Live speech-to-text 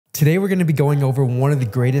Today we're going to be going over one of the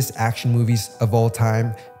greatest action movies of all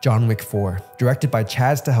time, John Wick 4, directed by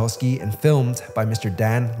Chad Stahelski and filmed by Mr.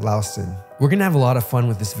 Dan Laustsen. We're going to have a lot of fun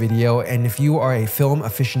with this video, and if you are a film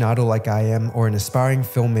aficionado like I am, or an aspiring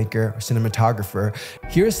filmmaker or cinematographer,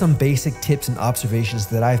 here are some basic tips and observations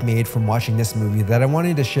that I've made from watching this movie that I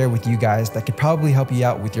wanted to share with you guys that could probably help you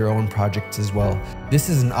out with your own projects as well. This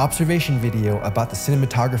is an observation video about the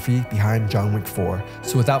cinematography behind John Wick 4.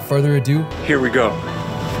 So without further ado, here we go.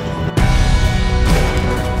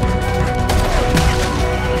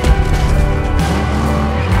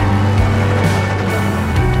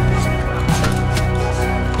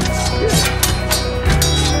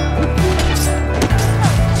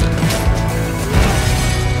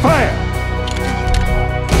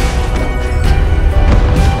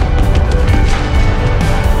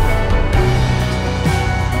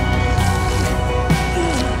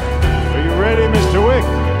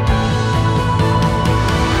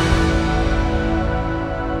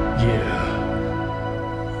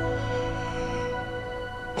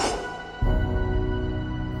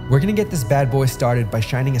 We're gonna get this bad boy started by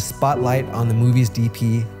shining a spotlight on the movie's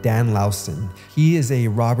DP, Dan Laustsen. He is a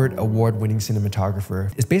Robert Award-winning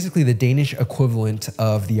cinematographer. It's basically the Danish equivalent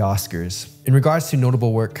of the Oscars. In regards to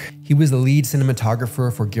notable work, he was the lead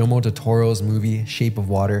cinematographer for Guillermo del Toro's movie, Shape of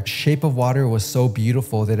Water. Shape of Water was so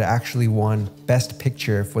beautiful that it actually won Best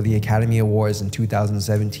Picture for the Academy Awards in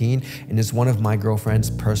 2017, and is one of my girlfriend's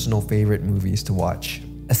personal favorite movies to watch.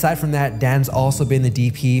 Aside from that, Dan's also been the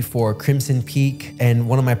DP for Crimson Peak and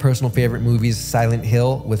one of my personal favorite movies, Silent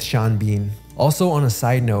Hill, with Sean Bean. Also, on a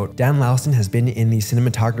side note, Dan Laustsen has been in the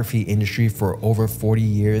cinematography industry for over 40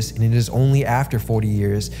 years, and it is only after 40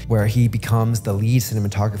 years where he becomes the lead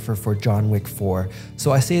cinematographer for John Wick 4.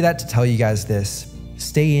 So I say that to tell you guys this: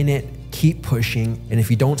 stay in it, keep pushing, and if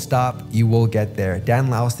you don't stop, you will get there. Dan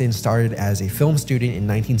Laustsen started as a film student in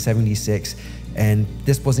 1976, and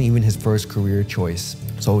this wasn't even his first career choice.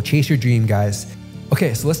 So chase your dream, guys.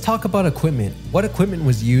 Okay, so let's talk about equipment. What equipment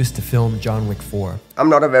was used to film John Wick 4?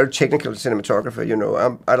 I'm not a very technical cinematographer, you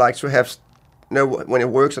know. I like to have know when it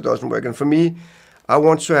works or doesn't work. And for me, I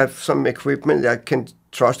want to have some equipment that I can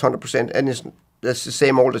trust 100%, and that's the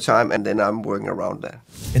same all the time, and then I'm working around that.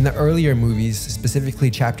 In the earlier movies,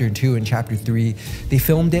 specifically Chapter 2 and Chapter 3, they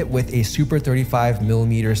filmed it with a Super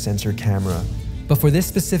 35mm sensor camera. But for this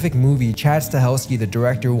specific movie, Chad Stahelski, the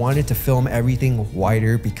director, wanted to film everything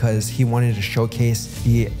wider because he wanted to showcase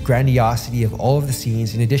the grandiosity of all of the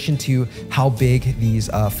scenes, in addition to how big these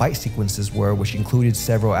fight sequences were, which included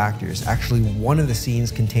several actors. Actually, one of the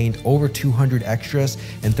scenes contained over 200 extras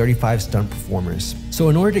and 35 stunt performers. So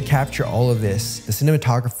in order to capture all of this, the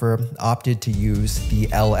cinematographer opted to use the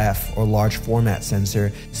LF, or large format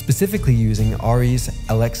sensor, specifically using ARRI's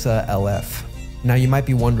Alexa LF. Now you might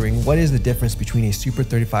be wondering, what is the difference between a Super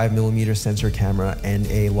 35mm sensor camera and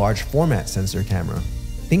a large format sensor camera?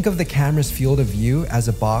 Think of the camera's field of view as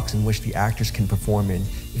a box in which the actors can perform in.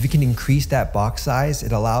 If you can increase that box size,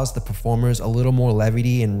 it allows the performers a little more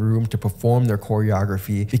levity and room to perform their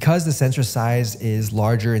choreography. Because the sensor size is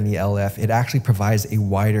larger in the LF, it actually provides a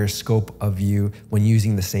wider scope of view when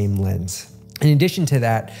using the same lens. In addition to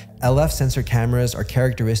that, LF sensor cameras are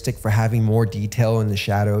characteristic for having more detail in the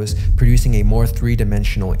shadows, producing a more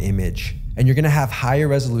three-dimensional image. And you're gonna have higher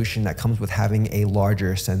resolution that comes with having a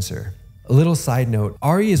larger sensor. A little side note,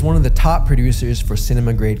 ARRI is one of the top producers for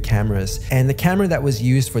cinema-grade cameras, and the camera that was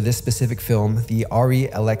used for this specific film, the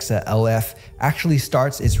ARRI Alexa LF, actually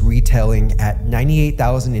starts its retailing at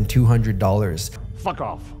 $98,200. Fuck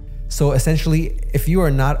off. So essentially, if you are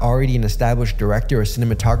not already an established director or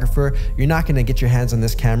cinematographer, you're not going to get your hands on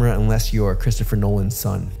this camera unless you're Christopher Nolan's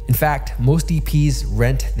son. In fact, most DPs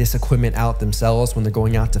rent this equipment out themselves when they're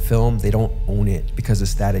going out to film. They don't own it because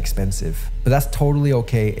it's that expensive. But that's totally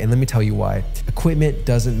okay, and let me tell you why. Equipment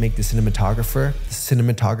doesn't make the cinematographer. The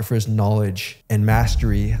cinematographer's knowledge and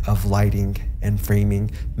mastery of lighting and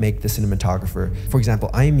framing make the cinematographer. For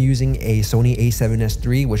example, I am using a Sony a7S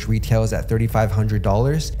III, which retails at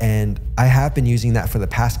 $3,500, and I have been using that for the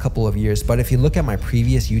past couple of years. But if you look at my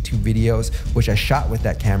previous YouTube videos, which I shot with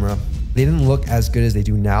that camera, they didn't look as good as they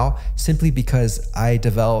do now, simply because I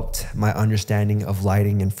developed my understanding of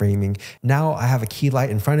lighting and framing. Now I have a key light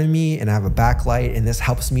in front of me and I have a backlight, and this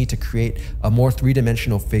helps me to create a more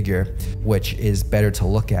three-dimensional figure, which is better to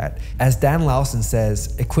look at. As Dan Laustsen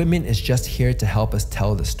says, equipment is just here to help us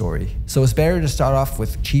tell the story. So it's better to start off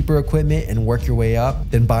with cheaper equipment and work your way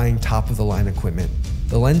up than buying top-of-the-line equipment.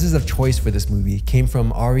 The lenses of choice for this movie came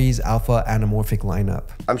from ARRI's Alpha Anamorphic lineup.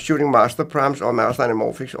 I'm shooting master primes or master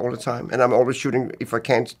anamorphics all the time, and I'm always shooting, if I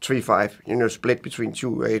can, 3.5, you know, split between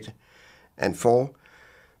 2.8 and 4.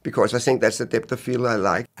 because I think that's the depth of field I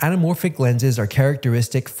like. Anamorphic lenses are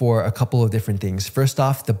characteristic for a couple of different things. First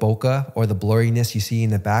off, the bokeh, or the blurriness you see in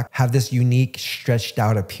the back, have this unique stretched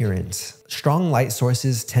out appearance. Strong light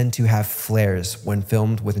sources tend to have flares when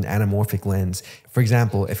filmed with an anamorphic lens. For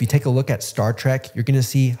example, if you take a look at Star Trek, you're going to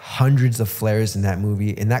see hundreds of flares in that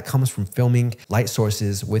movie, and that comes from filming light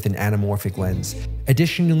sources with an anamorphic lens.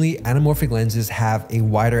 Additionally, anamorphic lenses have a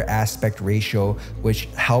wider aspect ratio, which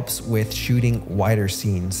helps with shooting wider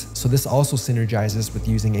scenes. So this also synergizes with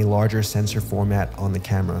using a larger sensor format on the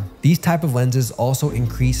camera. These type of lenses also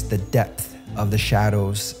increase the depth of the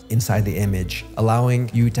shadows inside the image, allowing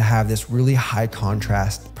you to have this really high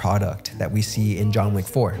contrast product that we see in John Wick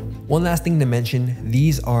 4. One last thing to mention,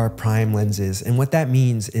 these are prime lenses, and what that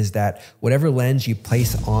means is that whatever lens you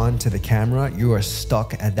place onto the camera, you are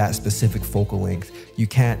stuck at that specific focal length. You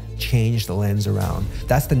can't change the lens around.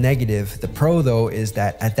 That's the negative. The pro though is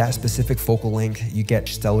that at that specific focal length, you get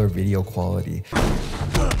stellar video quality.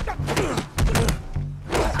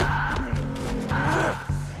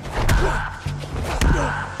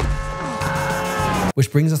 Which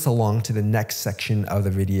brings us along to the next section of the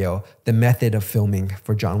video, the method of filming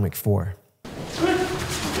for John Wick 4.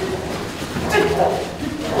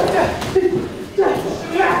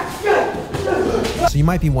 So you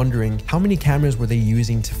might be wondering, how many cameras were they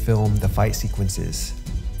using to film the fight sequences?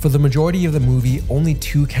 For the majority of the movie, only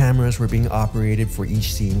 2 cameras were being operated for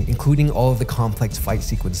each scene, including all of the complex fight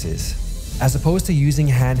sequences. As opposed to using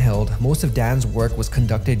handheld, most of Dan's work was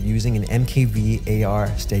conducted using an MKV AR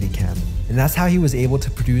Steadicam. And that's how he was able to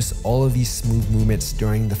produce all of these smooth movements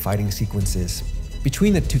during the fighting sequences.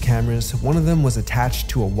 Between the 2 cameras, one of them was attached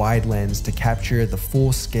to a wide lens to capture the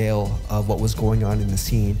full scale of what was going on in the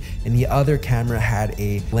scene, and the other camera had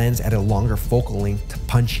a lens at a longer focal length to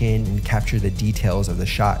punch in and capture the details of the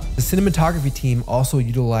shot. The cinematography team also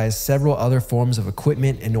utilized several other forms of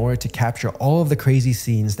equipment in order to capture all of the crazy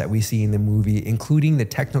scenes that we see in the movie, including the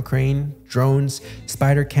technocrane, drones,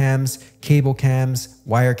 spider cams, cable cams,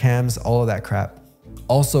 wire cams, all of that crap.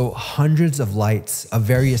 Also, hundreds of lights of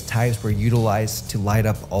various types were utilized to light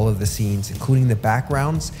up all of the scenes, including the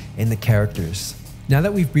backgrounds and the characters. Now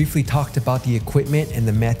that we've briefly talked about the equipment and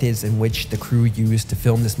the methods in which the crew used to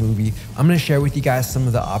film this movie, I'm going to share with you guys some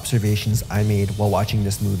of the observations I made while watching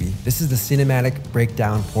this movie. This is the cinematic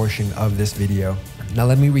breakdown portion of this video. Now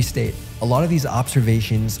let me restate. A lot of these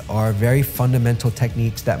observations are very fundamental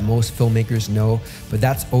techniques that most filmmakers know, but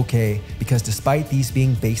that's okay, because despite these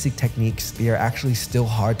being basic techniques, they are actually still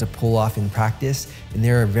hard to pull off in practice, and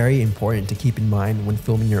they are very important to keep in mind when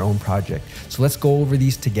filming your own project. So let's go over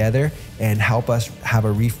these together and help us have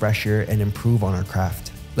a refresher and improve on our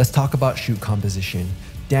craft. Let's talk about shoot composition.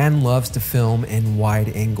 Dan loves to film in wide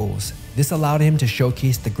angles. This allowed him to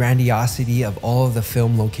showcase the grandiosity of all of the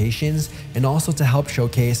film locations, and also to help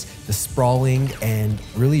showcase the sprawling and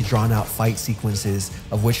really drawn out fight sequences,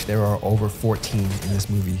 of which there are over 14 in this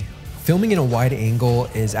movie. Filming in a wide angle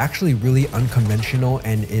is actually really unconventional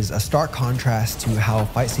and is a stark contrast to how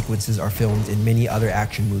fight sequences are filmed in many other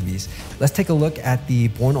action movies. Let's take a look at the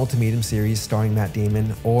Bourne Ultimatum series starring Matt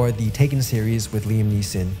Damon, or the Taken series with Liam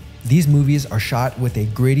Neeson. These movies are shot with a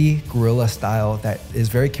gritty guerrilla style that is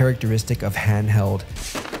very characteristic of handheld.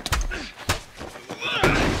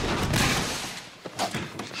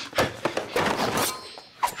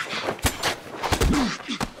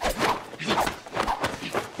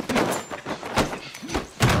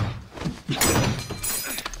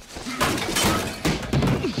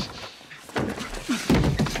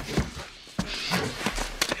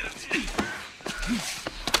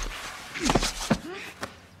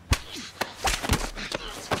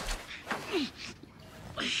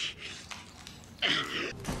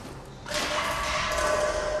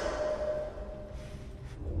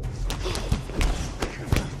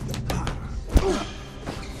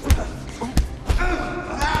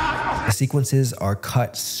 Sequences are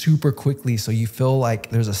cut super quickly, so you feel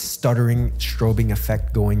like there's a stuttering strobing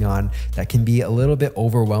effect going on that can be a little bit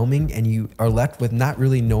overwhelming, and you are left with not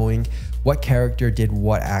really knowing what character did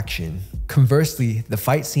what action. Conversely, the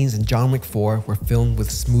fight scenes in John Wick 4 were filmed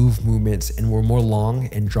with smooth movements and were more long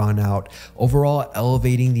and drawn out, overall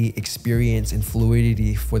elevating the experience and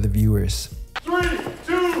fluidity for the viewers. 3,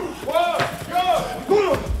 2, 1,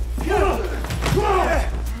 go!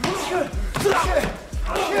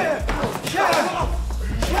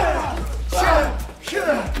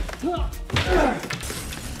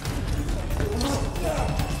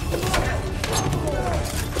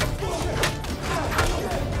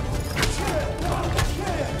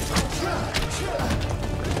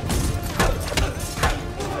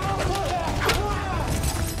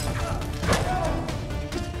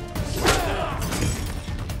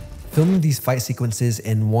 filming these fight sequences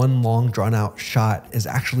in one long drawn out shot is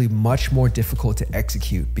actually much more difficult to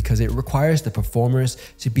execute because it requires the performers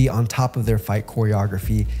to be on top of their fight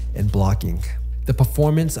choreography and blocking. The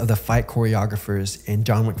performance of the fight choreographers in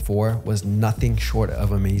John Wick 4 was nothing short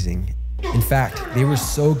of amazing. In fact, they were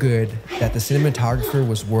so good that the cinematographer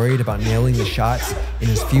was worried about nailing the shots in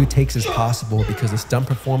as few takes as possible because the stunt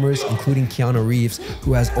performers, including Keanu Reeves,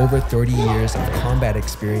 who has over 30 years of combat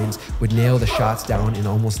experience, would nail the shots down in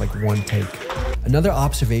almost like one take. Another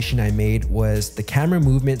observation I made was the camera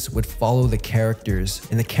movements would follow the characters,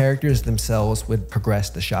 and the characters themselves would progress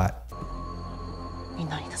the shot.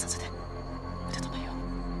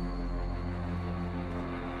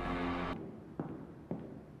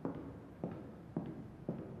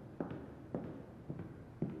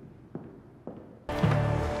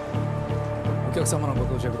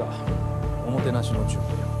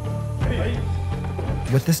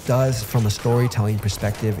 What this does from a storytelling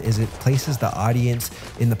perspective is it places the audience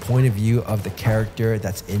in the point of view of the character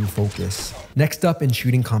that's in focus. Next up in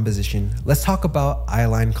shooting composition, let's talk about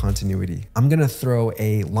eyeline continuity. I'm gonna throw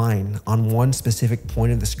a line on one specific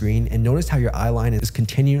point of the screen and notice how your eyeline is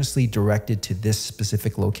continuously directed to this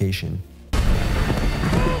specific location.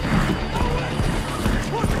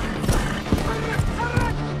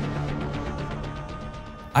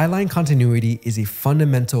 Eyeline continuity is a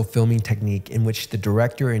fundamental filming technique in which the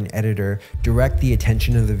director and editor direct the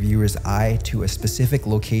attention of the viewer's eye to a specific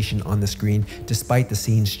location on the screen despite the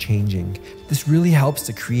scenes changing. This really helps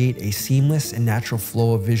to create a seamless and natural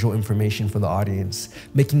flow of visual information for the audience,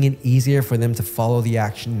 making it easier for them to follow the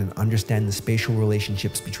action and understand the spatial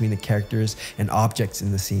relationships between the characters and objects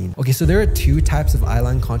in the scene. Okay, so there are two types of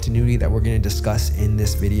eyeline continuity that we're going to discuss in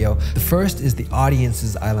this video. The first is the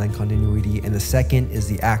audience's eyeline continuity, and the second is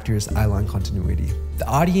the actor's eyeline continuity. The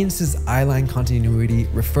audience's eyeline continuity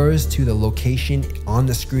refers to the location on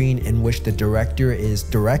the screen in which the director is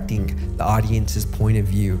directing the audience's point of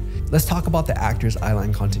view. Let's talk about the actor's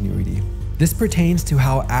eyeline continuity. This pertains to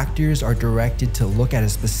how actors are directed to look at a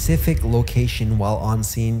specific location while on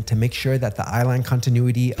scene to make sure that the eyeline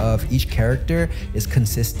continuity of each character is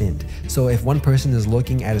consistent. So if one person is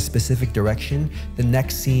looking at a specific direction, the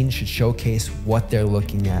next scene should showcase what they're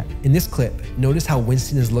looking at. In this clip, notice how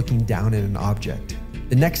Winston is looking down at an object.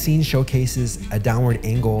 The next scene showcases a downward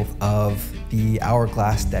angle of the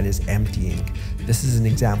hourglass that is emptying. This is an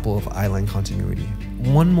example of eyeline continuity.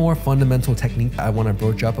 One more fundamental technique I want to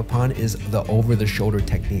broach up upon is the over-the-shoulder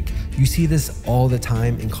technique. You see this all the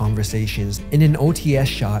time in conversations. In an OTS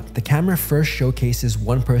shot, the camera first showcases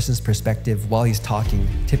one person's perspective while he's talking,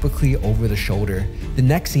 typically over the shoulder. The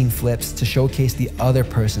next scene flips to showcase the other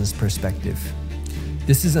person's perspective.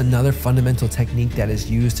 This is another fundamental technique that is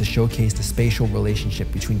used to showcase the spatial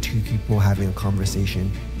relationship between two people having a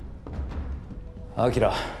conversation.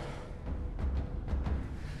 Akira,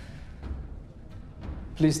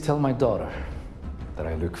 please tell my daughter that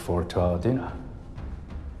I look forward to our dinner.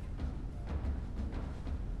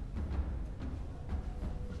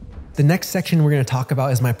 The next section we're going to talk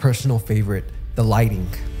about is my personal favorite, the lighting.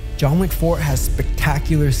 John Wick 4 has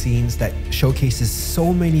spectacular scenes that showcases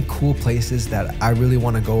so many cool places that I really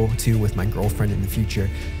want to go to with my girlfriend in the future.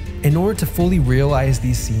 In order to fully realize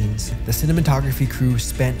these scenes, the cinematography crew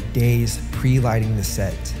spent days pre-lighting the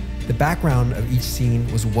set. The background of each scene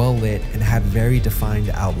was well lit and had very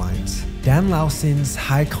defined outlines. Dan Laustsen's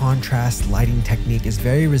high contrast lighting technique is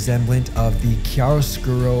very resemblant of the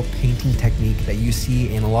chiaroscuro painting technique that you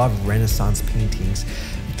see in a lot of Renaissance paintings.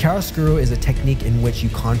 Chiaroscuro is a technique in which you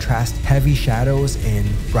contrast heavy shadows and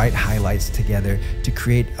bright highlights together to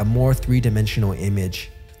create a more three-dimensional image.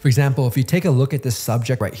 For example, if you take a look at this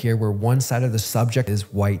subject right here where one side of the subject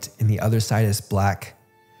is white and the other side is black,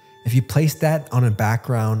 if you place that on a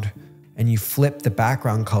background and you flip the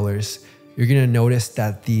background colors, you're going to notice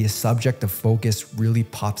that the subject of focus really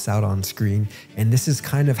pops out on screen, and this is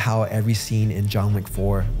kind of how every scene in John Wick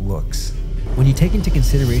 4 looks. When you take into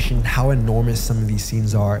consideration how enormous some of these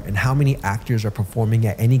scenes are and how many actors are performing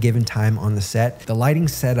at any given time on the set, the lighting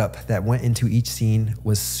setup that went into each scene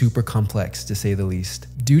was super complex, to say the least.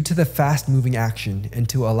 Due to the fast-moving action and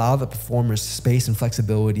to allow the performers space and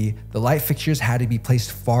flexibility, the light fixtures had to be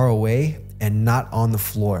placed far away and not on the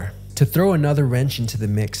floor. To throw another wrench into the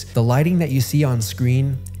mix, the lighting that you see on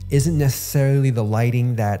screen isn't necessarily the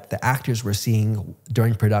lighting that the actors were seeing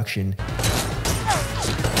during production.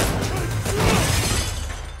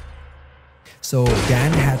 So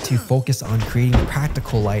Dan had to focus on creating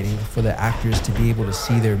practical lighting for the actors to be able to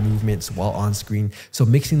see their movements while on screen. So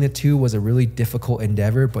mixing the two was a really difficult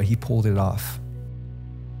endeavor, but he pulled it off.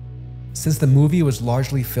 Since the movie was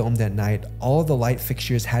largely filmed at night, all of the light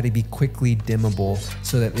fixtures had to be quickly dimmable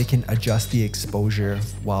so that they can adjust the exposure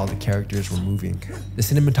while the characters were moving. The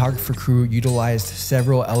cinematographer crew utilized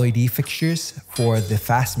several LED fixtures for the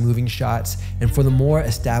fast-moving shots, and for the more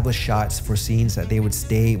established shots for scenes that they would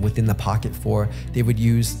stay within the pocket for, they would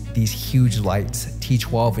use these huge lights,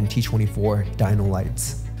 T12 and T24 dyno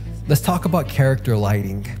lights. Let's talk about character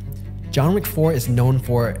lighting. John Wick 4 is known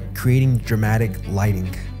for creating dramatic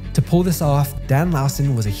lighting. To pull this off, Dan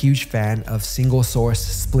Laustsen was a huge fan of single-source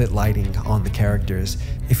split lighting on the characters.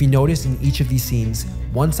 If you notice in each of these scenes,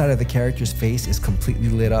 one side of the character's face is completely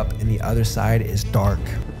lit up and the other side is dark.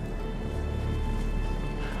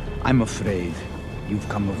 I'm afraid you've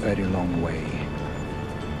come a very long way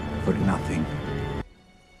for nothing.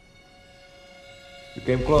 You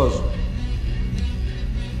came close.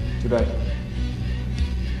 Today.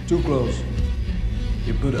 Too close.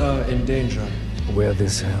 You put her in danger. Where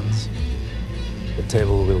this ends, the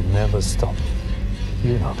table will never stop.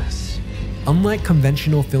 You know this. Unlike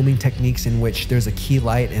conventional filming techniques in which there's a key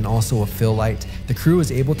light and also a fill light, the crew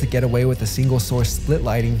was able to get away with a single source split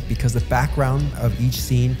lighting because the background of each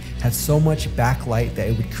scene had so much backlight that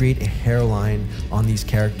it would create a hairline on these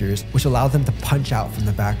characters, which allowed them to punch out from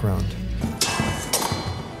the background.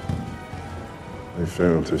 They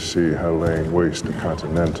failed to see how laying waste to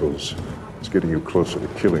Continentals is getting you closer to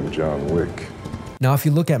killing John Wick. Now, if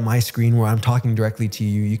you look at my screen where I'm talking directly to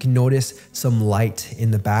you, you can notice some light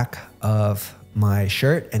in the back of my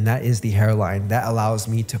shirt, and that is the hairline. That allows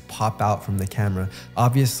me to pop out from the camera.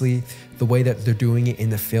 Obviously, the way that they're doing it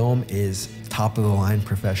in the film is top of the line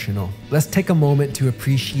professional. Let's take a moment to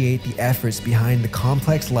appreciate the efforts behind the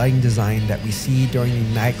complex lighting design that we see during the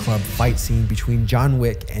nightclub fight scene between John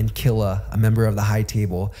Wick and Killa, a member of the High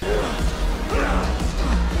Table.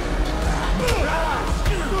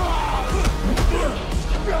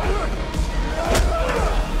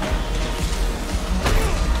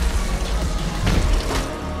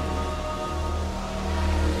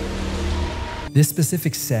 This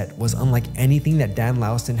specific set was unlike anything that Dan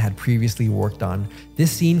Laustsen had previously worked on. This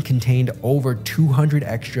scene contained over 200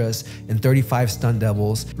 extras and 35 stunt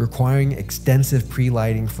doubles, requiring extensive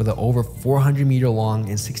pre-lighting for the over 400-meter long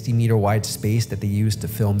and 60-meter wide space that they used to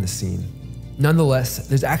film the scene. Nonetheless,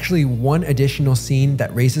 there's actually one additional scene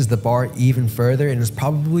that raises the bar even further and is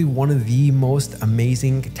probably one of the most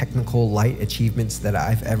amazing technical light achievements that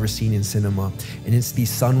I've ever seen in cinema, and it's the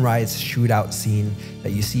sunrise shootout scene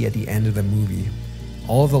that you see at the end of the movie.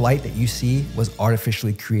 All of the light that you see was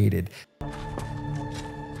artificially created.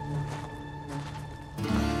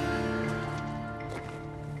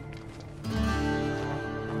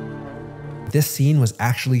 This scene was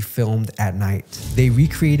actually filmed at night. They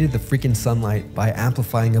recreated the freaking sunlight by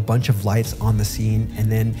amplifying a bunch of lights on the scene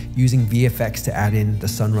and then using VFX to add in the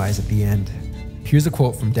sunrise at the end. Here's a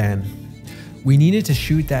quote from Dan. "We needed to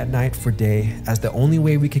shoot that night for day, as the only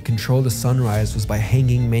way we could control the sunrise was by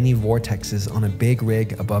hanging many vortexes on a big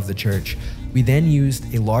rig above the church. We then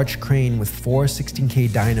used a large crane with 4 16K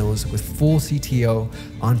dynos with full CTO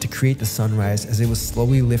on to create the sunrise as it was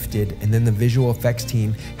slowly lifted, and then the visual effects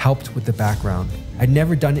team helped with the background. I'd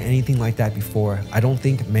never done anything like that before. I don't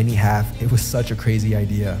think many have. It was such a crazy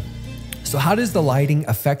idea." So how does the lighting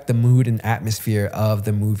affect the mood and atmosphere of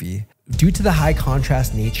the movie? Due to the high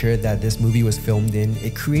contrast nature that this movie was filmed in,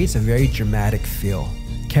 it creates a very dramatic feel.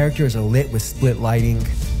 Characters are lit with split lighting.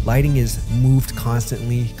 Lighting is moved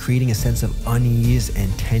constantly, creating a sense of unease and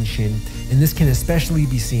tension. And this can especially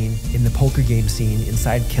be seen in the poker game scene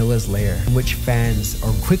inside Killa's lair, in which fans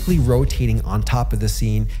are quickly rotating on top of the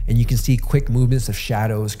scene, and you can see quick movements of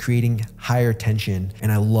shadows creating higher tension.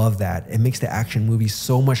 And I love that. It makes the action movie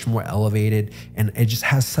so much more elevated, and it just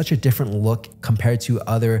has such a different look compared to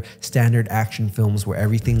other standard action films where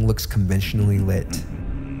everything looks conventionally lit.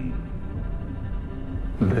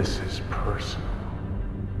 This is personal.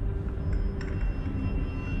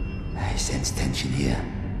 I sense tension here.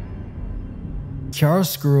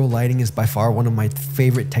 Chiaroscuro lighting is by far one of my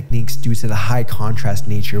favorite techniques due to the high contrast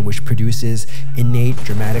nature, which produces innate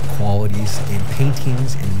dramatic qualities in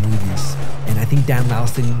paintings and movies. And I think Dan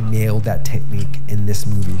Laustsen nailed that technique in this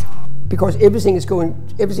movie. Because everything is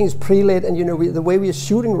pre-lit, and you know, the way we are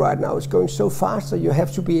shooting right now is going so fast, so you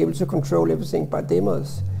have to be able to control everything by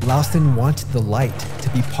dimmers. Laustsen wanted the light to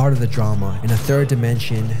be part of the drama and a third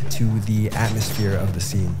dimension to the atmosphere of the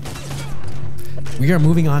scene. We are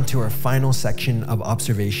moving on to our final section of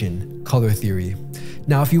observation, color theory.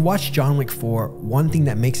 Now, if you watch John Wick 4, one thing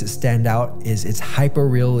that makes it stand out is its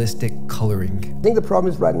hyper-realistic coloring. I think the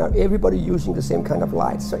problem is right now, everybody using the same kind of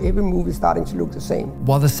lights, so every movie is starting to look the same.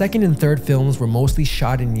 While the second and third films were mostly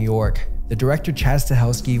shot in New York, The director Chad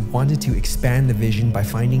Stahelski wanted to expand the vision by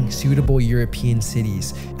finding suitable European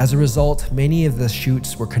cities. As a result, many of the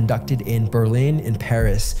shoots were conducted in Berlin and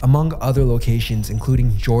Paris, among other locations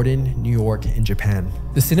including Jordan, New York, and Japan.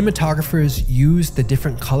 The cinematographers used the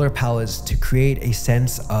different color palettes to create a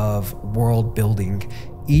sense of world building.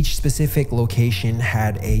 Each specific location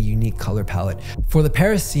had a unique color palette. For the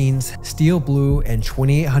Paris scenes, steel blue and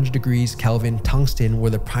 2800 degrees Kelvin tungsten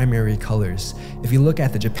were the primary colors. If you look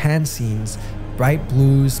at the Japan scenes, bright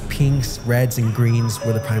blues, pinks, reds, and greens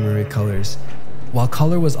were the primary colors. While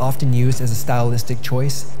color was often used as a stylistic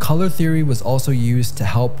choice, color theory was also used to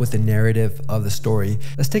help with the narrative of the story.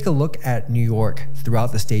 Let's take a look at New York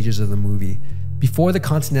throughout the stages of the movie. Before the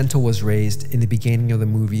Continental was raised in the beginning of the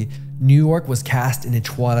movie, New York was cast in a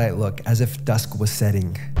twilight look as if dusk was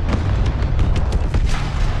setting.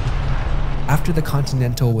 After the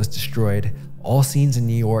Continental was destroyed, all scenes in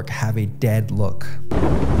New York have a dead look.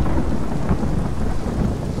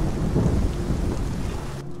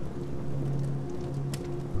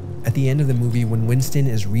 At the end of the movie, when Winston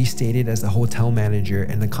is restated as the hotel manager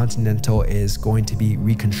and the Continental is going to be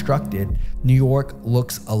reconstructed, New York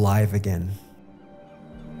looks alive again.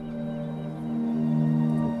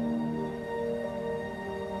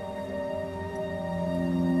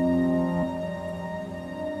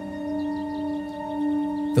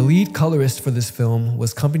 The lead colorist for this film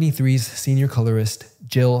was Company 3's senior colorist,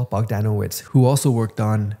 Jill Bogdanowicz, who also worked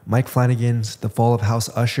on Mike Flanagan's The Fall of House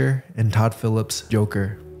Usher and Todd Phillips'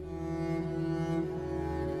 Joker.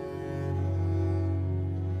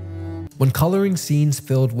 When coloring scenes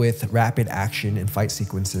filled with rapid action and fight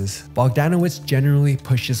sequences, Bogdanowicz generally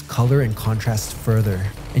pushes color and contrast further,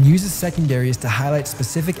 and uses secondaries to highlight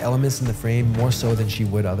specific elements in the frame more so than she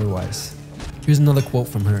would otherwise. Here's another quote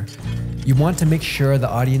from her. "You want to make sure the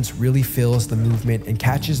audience really feels the movement and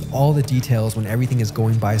catches all the details when everything is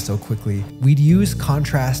going by so quickly. We'd use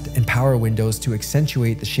contrast and power windows to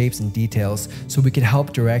accentuate the shapes and details so we could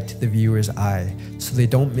help direct the viewer's eye, so they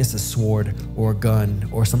don't miss a sword or a gun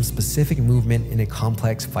or some specific movement in a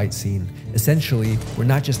complex fight scene. Essentially, we're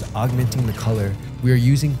not just augmenting the color, we are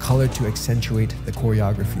using color to accentuate the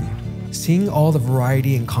choreography." Seeing all the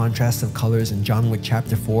variety and contrast of colors in John Wick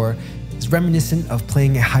Chapter 4 is reminiscent of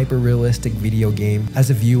playing a hyper-realistic video game.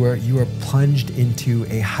 As a viewer, you are plunged into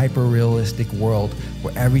a hyper-realistic world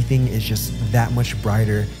where everything is just that much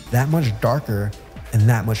brighter, that much darker, and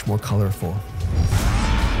that much more colorful.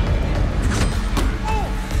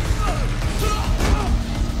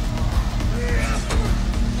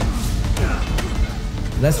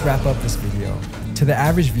 Let's wrap up this video. To the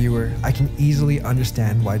average viewer, I can easily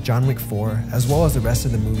understand why John Wick 4, as well as the rest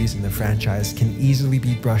of the movies in the franchise, can easily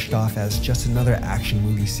be brushed off as just another action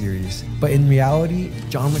movie series. But in reality,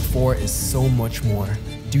 John Wick 4 is so much more.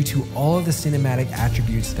 Due to all of the cinematic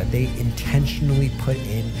attributes that they intentionally put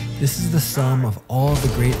in, this is the sum of all of the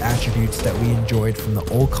great attributes that we enjoyed from the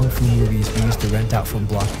old kung fu movies we used to rent out from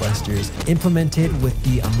blockbusters, implemented with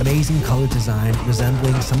the amazing color design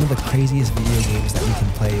resembling some of the craziest video games that we can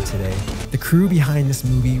play today. The crew behind this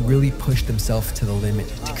movie really pushed themselves to the limit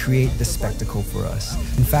to create this spectacle for us.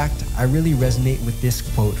 In fact, I really resonate with this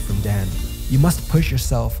quote from Dan. "You must push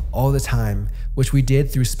yourself all the time," which we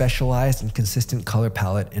did through specialized and consistent color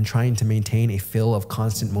palette and trying to maintain a feel of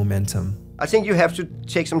constant momentum. I think you have to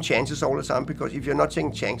take some chances all the time, because if you're not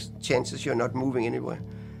taking chances, you're not moving anywhere.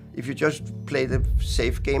 If you just play the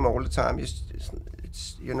safe game all the time,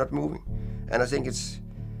 you're not moving. And I think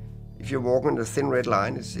if you're walking the thin red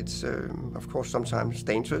line, it's of course sometimes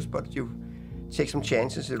dangerous, but you take some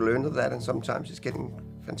chances, you learn of that, and sometimes it's getting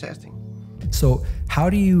fantastic. So how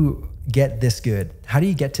do you get this good? How do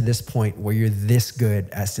you get to this point where you're this good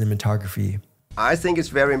at cinematography? I think it's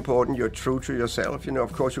very important you're true to yourself. You know,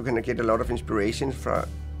 of course, you can get a lot of inspiration from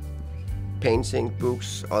painting,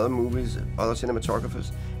 books, other movies, other cinematographers,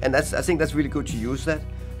 and I think that's really good to use that.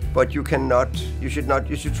 But you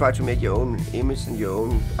should try to make your own image and your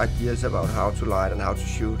own ideas about how to light and how to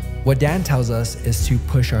shoot. What Dan tells us is to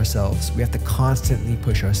push ourselves. We have to constantly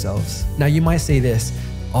push ourselves. Now you might say this,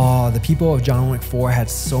 "Oh, the people of John Wick 4 had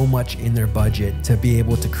so much in their budget to be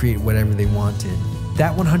able to create whatever they wanted."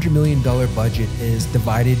 That $100 million budget is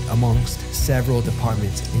divided amongst several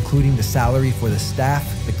departments, including the salary for the staff,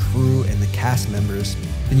 the crew, and the cast members.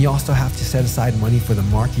 Then you also have to set aside money for the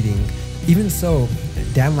marketing. Even so,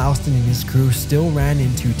 Dan Laustsen and his crew still ran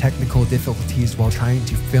into technical difficulties while trying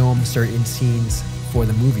to film certain scenes for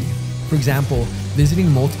the movie. For example,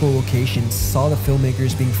 visiting multiple locations saw the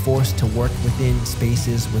filmmakers being forced to work within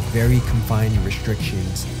spaces with very confined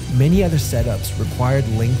restrictions. Many other setups required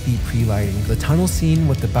lengthy pre-lighting. The tunnel scene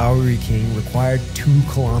with the Bowery King required 2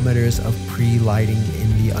 kilometers of pre-lighting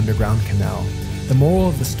in the underground canal. The moral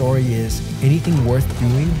of the story is, anything worth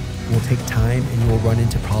doing will take time and you will run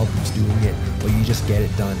into problems doing it, but you just get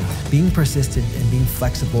it done. Being persistent and being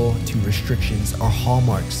flexible to restrictions are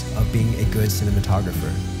hallmarks of being a good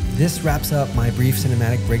cinematographer. This wraps up my brief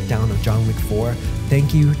cinematic breakdown of John Wick 4.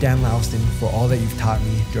 Thank you, Dan Laustsen, for all that you've taught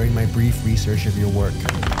me during my brief research of your work.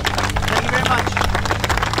 Thank you very much.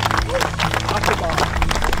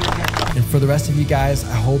 And for the rest of you guys,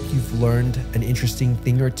 I hope you've learned an interesting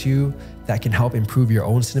thing or two that can help improve your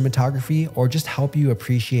own cinematography or just help you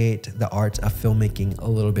appreciate the art of filmmaking a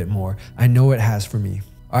little bit more. I know it has for me.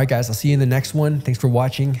 All right, guys, I'll see you in the next one. Thanks for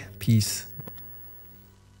watching. Peace.